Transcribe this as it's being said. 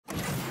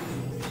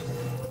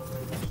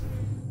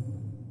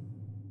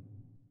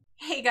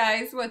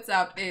Hey guys, what's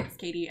up? It's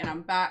Katie and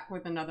I'm back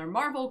with another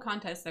Marvel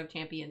Contest of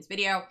Champions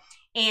video.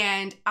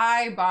 And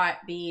I bought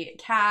the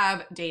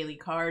Cav Daily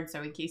Card,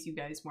 so in case you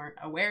guys weren't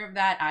aware of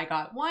that, I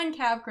got one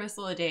Cav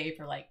Crystal a day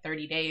for like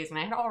 30 days and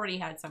I had already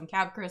had some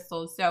Cav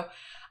Crystals. So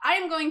I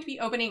am going to be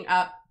opening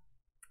up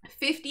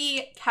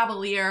 50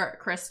 Cavalier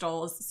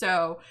Crystals.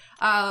 So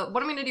what I'm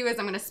going to do is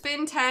I'm going to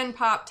spin 10,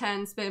 pop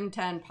 10, spin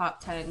 10,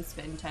 pop 10,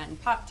 spin 10,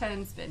 pop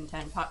 10, spin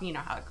 10, pop, you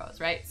know how it goes,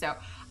 right? So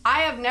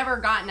I have never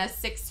gotten a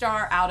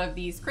 6-star out of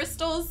these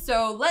crystals,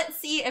 so let's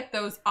see if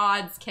those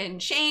odds can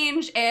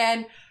change.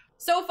 And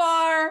so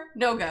far,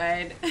 no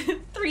good.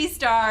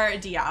 3-star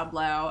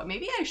Diablo.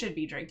 Maybe I should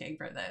be drinking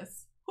for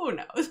this. Who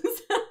knows?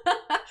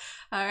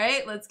 All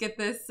right, let's get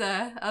this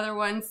other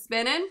one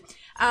spinning.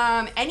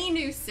 Any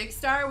new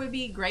 6-star would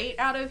be great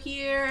out of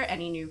here.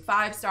 Any new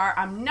 5-star.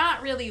 I'm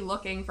not really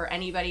looking for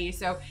anybody,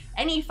 so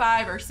any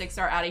 5 or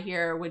 6-star out of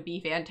here would be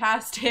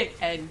fantastic.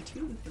 And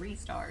 2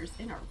 3-stars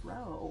in a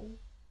row.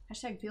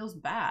 Hashtag feels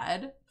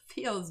bad.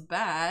 Feels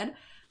bad.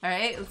 All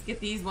right, let's get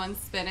these ones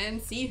spinning,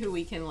 see who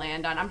we can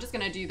land on. I'm just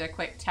gonna do the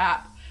quick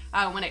tap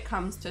when it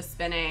comes to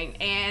spinning.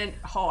 And,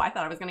 oh, I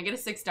thought I was gonna get a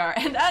 6-star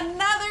and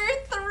another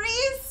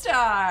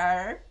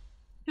 3-star.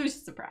 Who's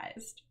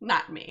surprised?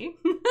 Not me.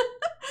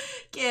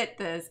 Get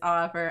this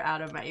offer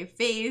out of my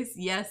face.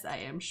 Yes, I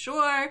am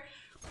sure.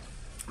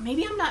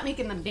 Maybe I'm not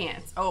making them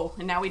dance. Oh,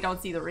 and now we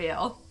don't see the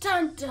reel.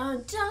 Dun,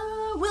 dun,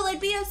 dun. Will it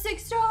be a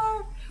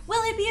 6-star?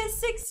 Will it be a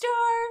 6-star?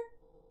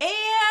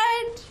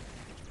 And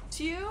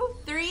 2,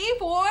 3,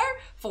 4,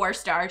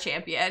 4-star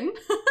champion.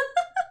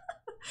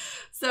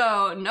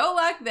 So no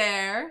luck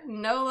there.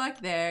 No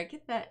luck there.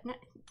 Get that.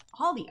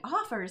 All the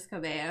offers,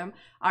 kabam.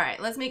 All right,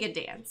 let's make it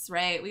dance,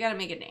 right? We gotta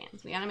make it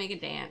dance. We gotta make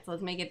it dance.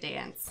 Let's make it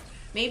dance.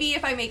 Maybe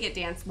if I make it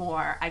dance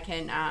more, I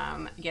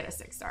can get a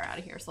 6-star out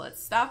of here. So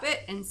let's stop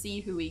it and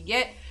see who we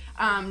get.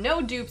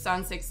 No dupes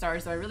on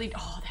 6-stars, so I really,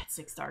 oh, that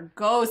 6-star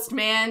ghost,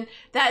 man.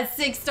 That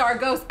 6-star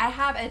ghost. I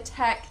have a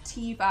tech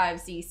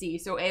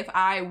T5CC, so if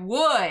I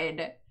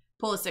would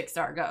pull a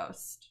 6-star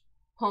ghost,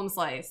 home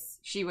slice,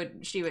 she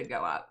would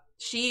go up.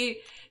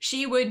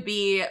 She would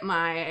be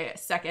my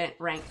second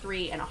rank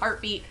 3 in a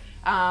heartbeat.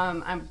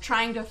 I'm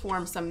trying to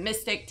form some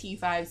Mystic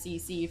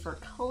T5CC for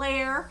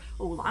Claire.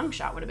 Oh, long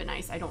shot would have been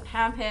nice. I don't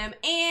have him.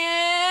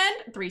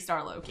 And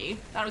 3-star Loki.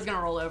 Thought I was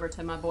gonna roll over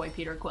to my boy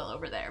Peter Quill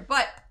over there,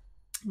 but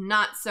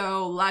not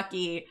so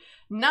lucky.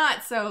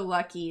 Not so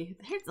lucky.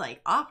 There's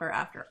like offer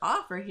after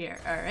offer here.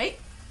 All right.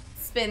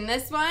 Spin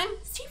this one.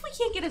 See if we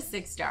can't get a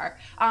 6-star.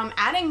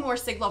 Adding more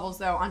sig levels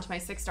though onto my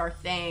 6-star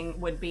thing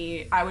would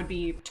be, I would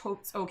be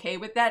totes okay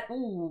with that.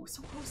 Ooh,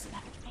 so close to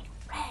that Omega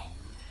Red.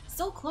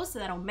 So close to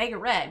that Omega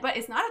Red, but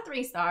it's not a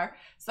 3-star,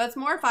 so that's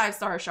more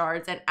 5-star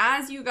shards. And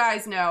as you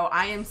guys know,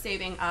 I am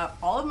saving up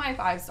all of my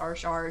 5-star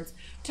shards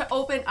to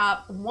open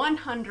up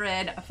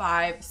 100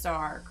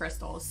 5-star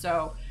crystals.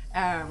 So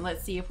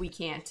let's see if we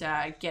can't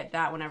get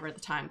that whenever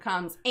the time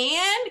comes.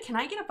 And can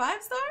I get a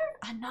 5-star?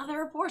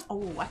 Another 4.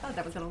 Oh, I thought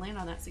that was gonna land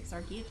on that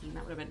 6-star guillotine.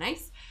 That would have been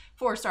nice.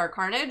 4-star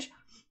Carnage.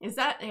 Is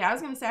that, yeah, I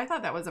was gonna say, I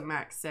thought that was a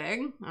max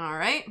sig. All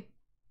right.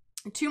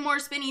 2 more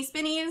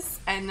spinnies,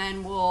 and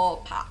then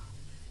we'll pop.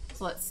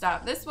 So let's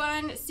stop this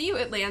one. See who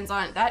it lands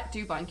on. That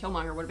dupe on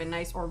Killmonger would have been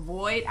nice. Or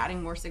Void,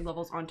 adding more sig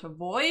levels onto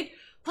Void.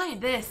 Look at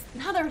this,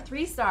 another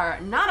 3-star,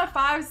 not a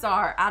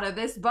 5-star out of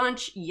this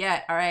bunch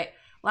yet. All right.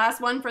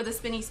 Last one for the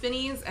spinnies,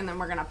 and then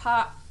we're gonna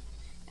pop,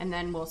 and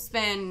then we'll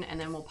spin, and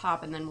then we'll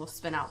pop, and then we'll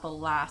spin out the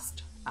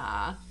last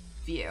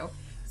few.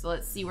 So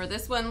let's see where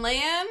this one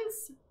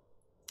lands.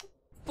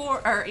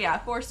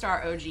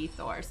 4-star OG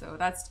Thor. So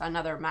that's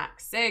another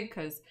max sig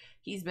because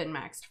he's been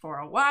maxed for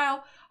a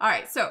while. All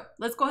right, so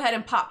let's go ahead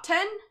and pop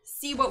 10.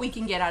 See what we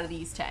can get out of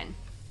these 10.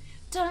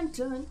 Dun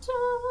dun dun.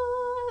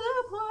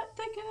 The plot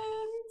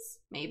thickens.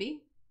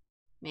 Maybe.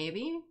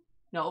 Maybe.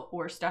 Nope,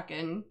 we're stuck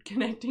in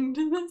connecting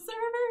to the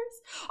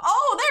servers.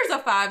 Oh, there's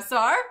a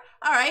 5-star.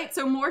 All right,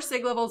 so more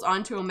sig levels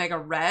onto Omega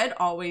Red.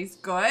 Always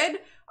good.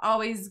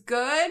 Always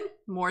good.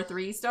 More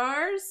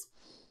 3-stars.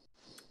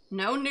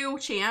 No new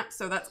champ,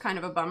 so that's kind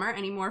of a bummer.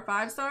 Any more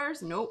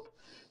 5-stars? Nope.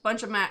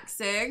 Bunch of max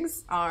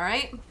sigs. All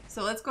right,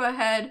 so let's go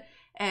ahead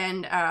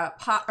and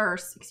pop, or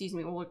excuse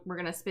me, we're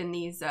gonna spin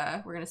these.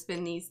 We're gonna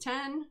spin these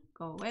 10.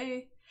 Go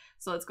away.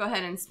 So let's go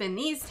ahead and spin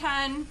these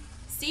 10.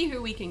 See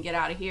who we can get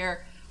out of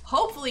here.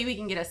 Hopefully we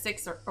can get a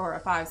 6 or a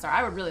 5-star.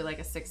 I would really like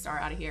a 6-star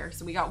out of here.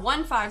 So we got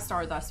one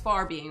 5-star thus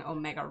far, being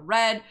Omega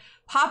Red.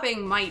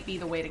 Popping might be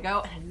the way to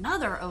go. And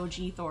another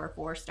OG Thor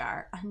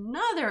 4-star.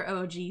 Another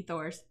OG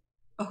Thor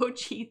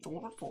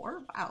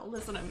 4. Wow,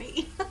 listen to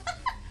me.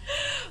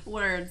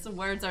 Words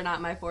are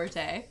not my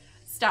forte.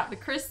 Stop the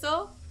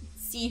crystal.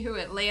 See who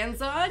it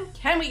lands on.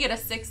 Can we get a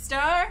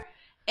 6-star?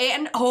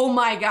 And oh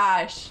my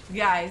gosh,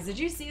 guys, did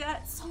you see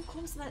that? So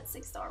close to that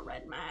 6-star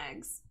red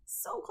mags.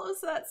 So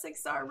close to that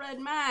 6-star red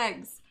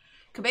mags.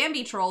 Kabam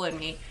be trolling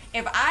me.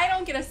 If I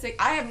don't get a 6,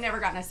 I have never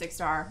gotten a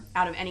 6-star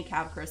out of any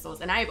Cav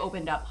crystals, and I have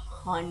opened up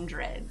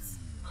hundreds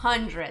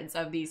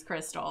of these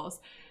crystals.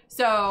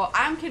 So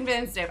I'm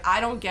convinced if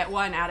I don't get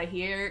one out of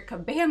here,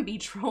 Kabam be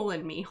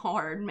trolling me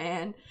hard,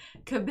 man.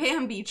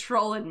 Kabam be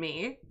trolling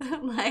me.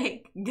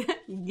 Like,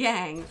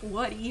 gang,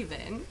 what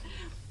even?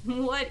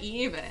 What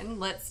even?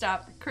 Let's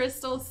stop the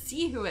crystal,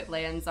 see who it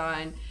lands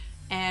on.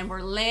 And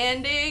we're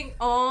landing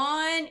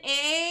on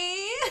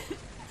a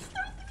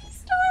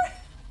 3-star.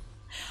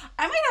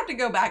 I might have to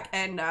go back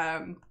and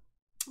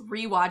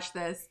rewatch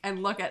this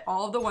and look at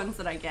all the ones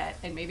that I get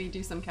and maybe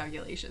do some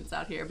calculations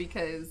out here,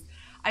 because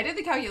I did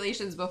the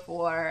calculations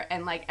before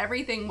and like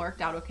everything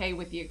worked out okay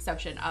with the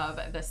exception of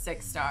the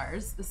 6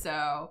 stars.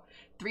 So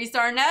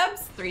 3-star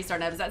Nebs, 3-star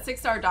Nebs. That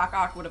 6-star Doc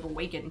Ock would have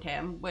awakened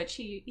him, which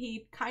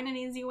he kind of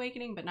needs the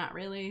awakening, but not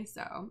really.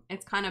 So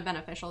it's kind of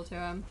beneficial to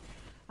him.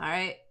 All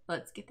right,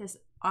 let's get this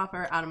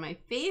offer out of my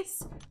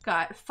face.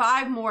 Got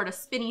 5 more to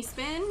spinny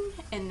spin,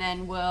 and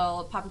then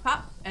we'll poppy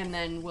pop, and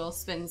then we'll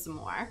spin some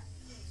more.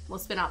 We'll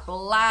spin out the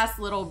last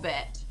little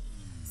bit.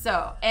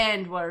 So,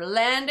 and we're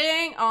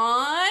landing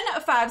on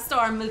a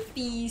 5-star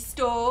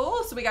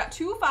Mephisto. So we got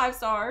 2 5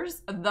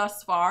 stars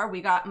thus far.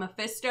 We got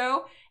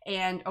Mephisto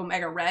and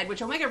Omega Red,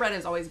 which Omega Red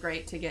is always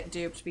great to get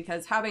duped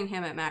because having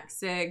him at max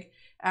sig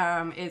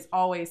is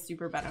always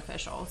super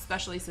beneficial,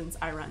 especially since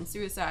I run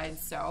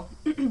suicides. So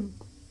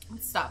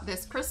let's stop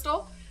this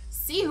crystal,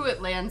 see who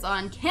it lands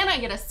on. Can I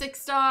get a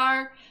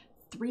 6-star?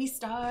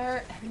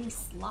 3-star Ebony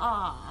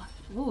Sloth.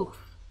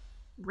 Oof.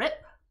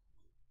 Rip.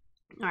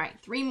 All right,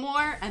 3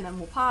 more, and then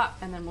we'll pop,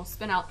 and then we'll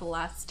spin out the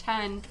last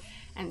 10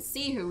 and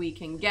see who we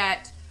can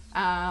get.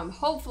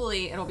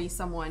 Hopefully it'll be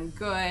someone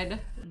good,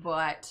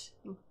 but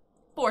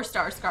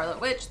 4-star Scarlet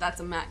Witch, that's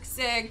a max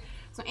sig.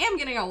 So I am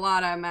getting a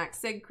lot of max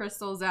sig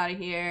crystals out of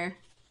here,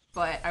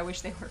 but I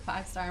wish they were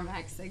 5-star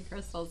max sig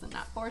crystals and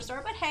not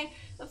 4-star. But hey,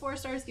 the 4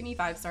 stars give me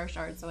 5-star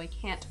shards, so I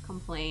can't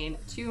complain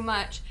too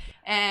much.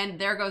 And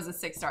there goes a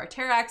 6-star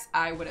Terrax.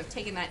 I would have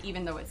taken that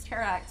even though it's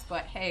Terrax,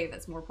 but hey,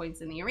 that's more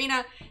points in the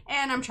arena.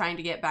 And I'm trying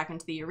to get back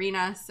into the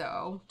arena,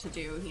 so to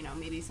do, you know,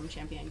 maybe some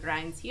champion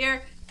grinds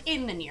here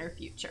in the near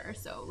future.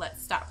 So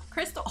let's stop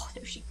Crystal. Oh,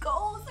 there she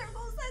goes. There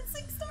goes that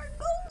 6-star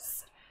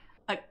ghost.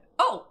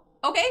 Oh,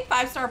 okay,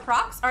 5-star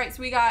procs. All right,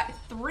 so we got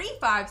 3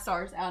 5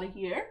 stars out of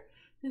here.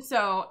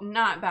 So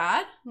not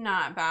bad,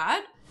 not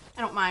bad.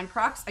 I don't mind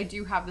procs. I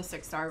do have the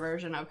 6-star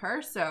version of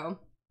her, so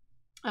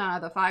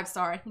the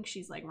 5-star, I think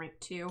she's like rank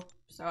 2,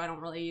 so I don't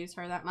really use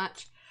her that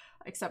much,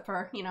 except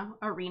for, you know,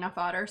 arena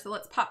fodder. So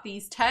let's pop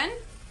these 10.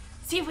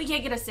 See if we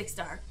can't get a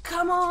 6-star.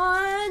 Come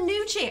on,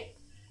 new champ.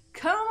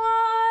 Come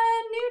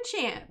on, new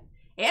champ.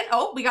 And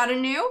oh, we got a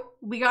new.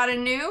 We got a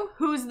new.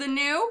 Who's the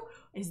new?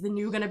 Is the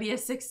new gonna be a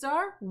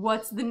 6-star?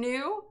 What's the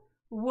new?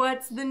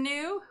 What's the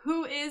new?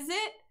 Who is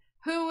it?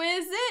 Who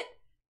is it?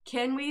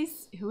 Can we,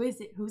 who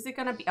is it? Who's it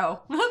gonna be?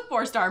 Oh,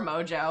 4-star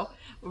Mojo.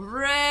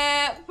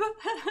 Rip.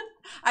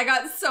 I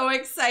got so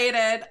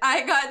excited.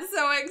 I got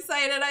so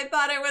excited. I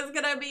thought it was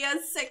gonna be a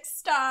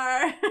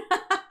 6-star.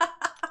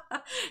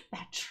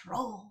 That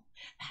troll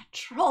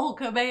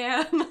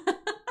kabam.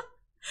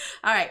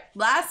 All right,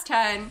 last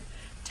 10.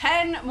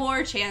 10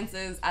 more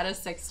chances at a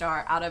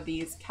 6-star out of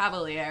these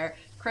Cavalier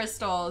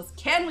Crystals.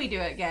 Can we do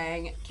it,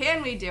 gang?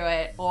 Can we do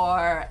it?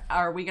 Or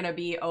are we gonna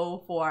be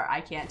 0-4? I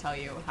can't tell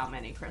you how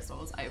many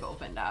crystals I've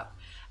opened up.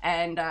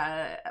 And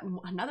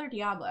another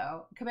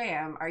Diablo.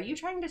 Kabam, are you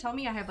trying to tell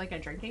me I have like a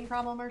drinking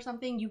problem or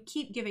something? You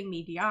keep giving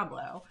me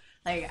Diablo.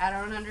 Like, I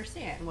don't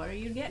understand. What are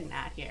you getting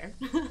at here?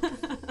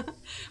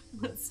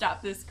 Let's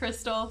stop this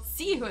crystal,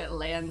 see who it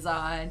lands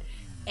on.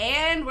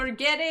 And we're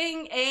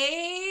getting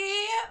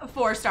a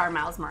 4-star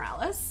Miles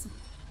Morales.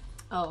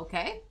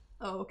 Okay,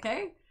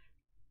 okay.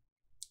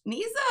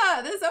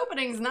 This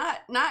opening's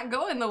not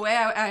going the way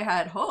I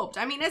had hoped.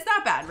 I mean, it's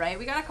not bad, right?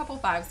 We got a couple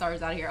 5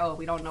 stars out of here. Oh,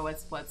 we don't know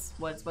what's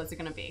it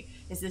gonna be.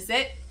 Is this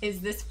it?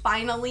 Is this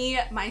finally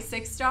my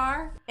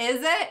 6-star?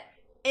 Is it?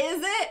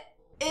 Is it?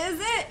 Is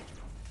it?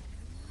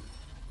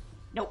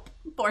 Nope.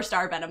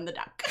 4-star Venom the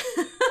Duck.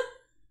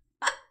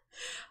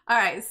 All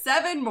right,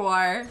 7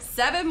 more.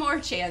 7 more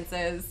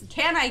chances.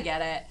 Can I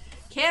get it?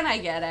 Can I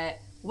get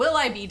it? Will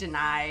I be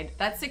denied?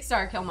 That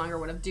 6-star Killmonger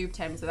would have duped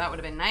him, so that would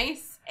have been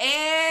nice.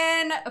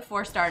 And a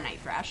 4-star Night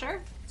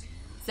Thrasher.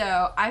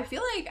 So I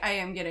feel like I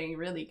am getting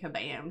really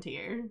kabammed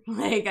here.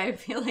 Like, I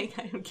feel like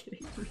I am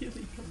getting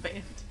really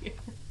kabammed here.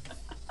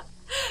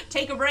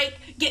 Take a break,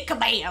 get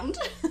kabammed.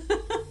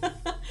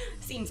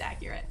 Seems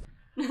accurate.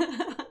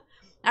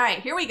 All right,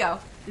 here we go.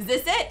 Is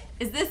this it?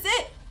 Is this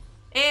it?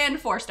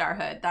 And 4-star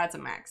Hood. That's a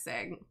max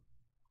sig.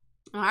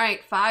 All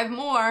right, 5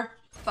 more.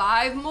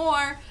 5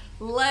 more.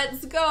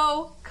 Let's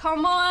go.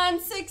 Come on,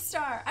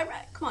 6-star. All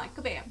right, come on,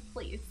 kabam,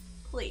 please,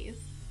 please.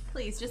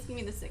 Please, just give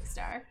me the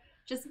 6-star.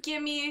 Just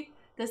give me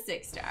the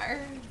 6-star.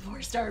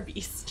 4-star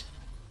Beast.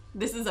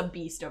 This is a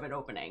beast of an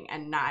opening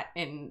and not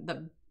in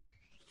the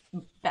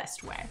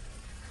best way.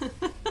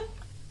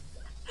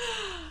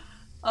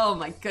 Oh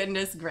my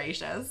goodness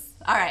gracious.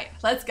 All right,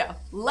 let's go.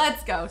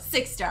 Let's go.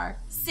 6-star.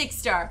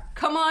 6-star.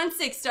 Come on,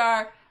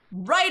 6-star.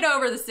 Right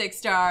over the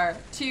 6-star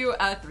to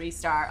a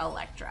 3-star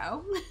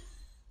Electro. 3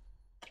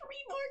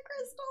 more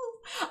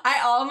crystals. I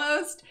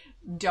almost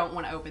don't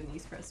want to open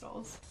these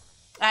crystals.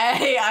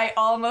 I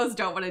almost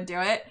don't want to do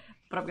it,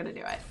 but I'm gonna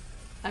do it.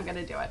 I'm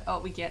gonna do it. Oh,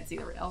 we can't see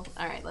the reel.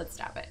 All right, let's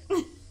stop it.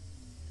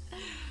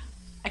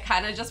 I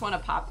kind of just want to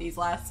pop these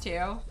last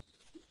two,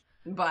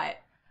 but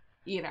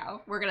you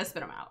know, we're gonna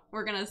spit them out.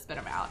 We're gonna spit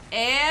them out.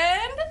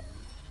 And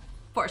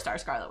 4-star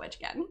Scarlet Witch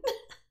again.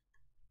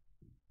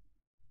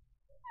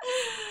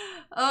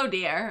 Oh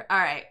dear. All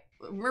right.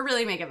 We're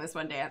really making this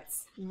one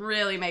dance.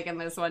 Really making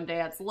this one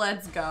dance.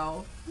 Let's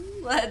go.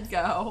 Let's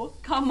go.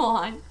 Come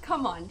on.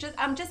 Come on.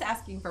 I'm just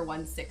asking for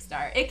 1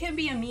 6-star. It can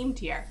be a meme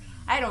tier.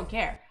 I don't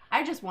care.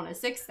 I just want a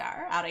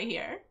 6-star out of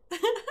here.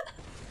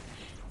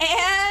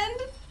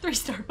 And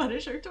 3-star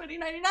Punisher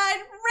 2099.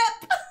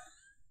 Rip.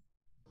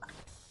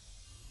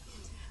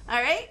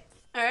 All right.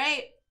 All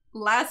right.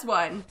 Last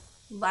one.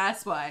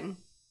 Last one.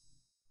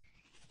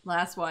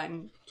 Last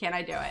one. Can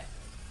I do it?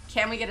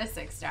 Can we get a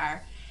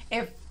 6-star?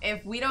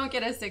 If we don't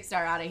get a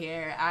 6-star out of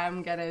here,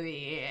 I'm gonna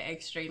be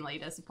extremely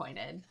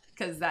disappointed,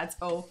 because that's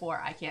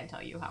 04. I can't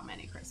tell you how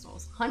many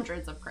crystals,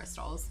 hundreds of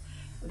crystals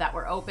that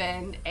were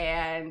opened.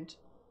 And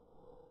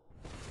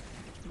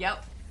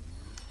yep.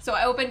 So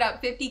I opened up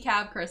 50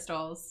 Cav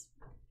crystals,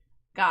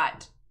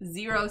 got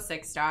 0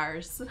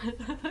 6-stars,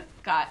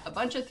 got a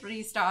bunch of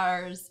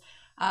 3-stars,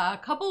 a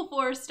couple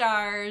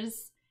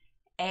 4-stars,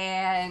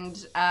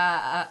 and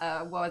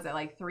what was it,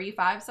 like 3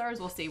 5-stars?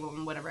 We'll see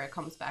whenever it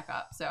comes back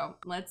up. So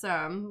let's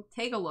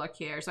take a look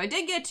here. So I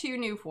did get 2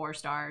 new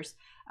 4-stars,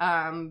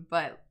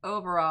 but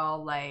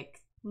overall, like,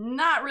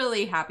 not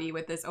really happy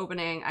with this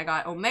opening. I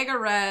got Omega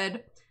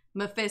Red,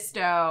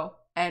 Mephisto,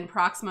 and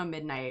Proxima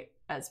Midnight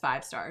as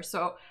 5-stars.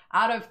 So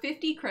out of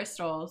 50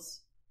 crystals,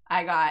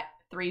 I got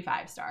 3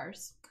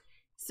 5-stars.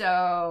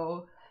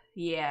 So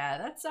yeah,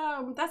 that's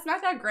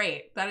not that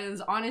great. That is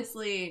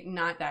honestly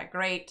not that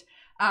great.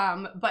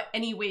 But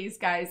anyways,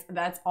 guys,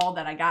 that's all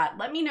that I got.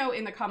 Let me know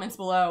in the comments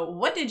below,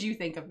 what did you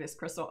think of this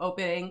crystal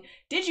opening?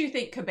 Did you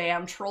think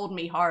Kabam trolled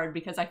me hard?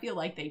 Because I feel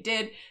like they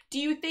did. Do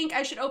you think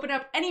I should open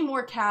up any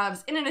more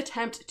Cavs in an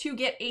attempt to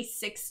get a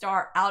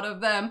 6-star out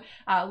of them?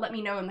 Let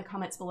me know in the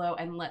comments below,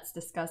 and let's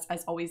discuss.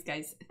 As always,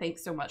 guys,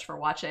 thanks so much for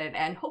watching,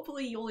 and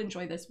hopefully you'll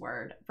enjoy this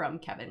word from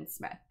Kevin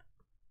Smith.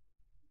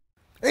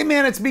 Hey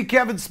man, it's me,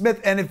 Kevin Smith,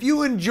 and if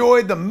you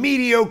enjoyed the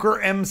mediocre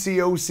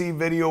Mcoc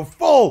video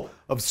full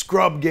of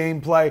scrub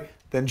gameplay,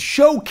 then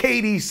show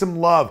Katy some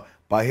love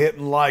by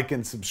hitting like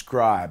and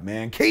subscribe,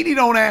 man. Katy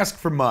don't ask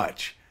for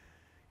much.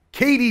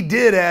 Katy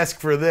did ask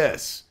for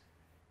this.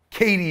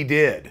 Katy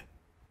did.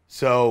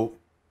 So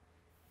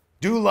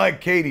do like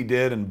Katy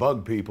did and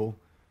bug people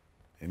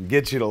and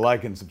get you to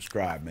like and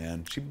subscribe,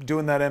 man. She's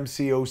doing that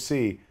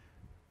Mcoc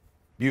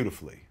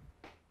beautifully,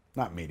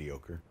 not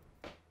mediocre.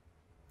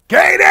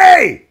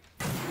 Katy!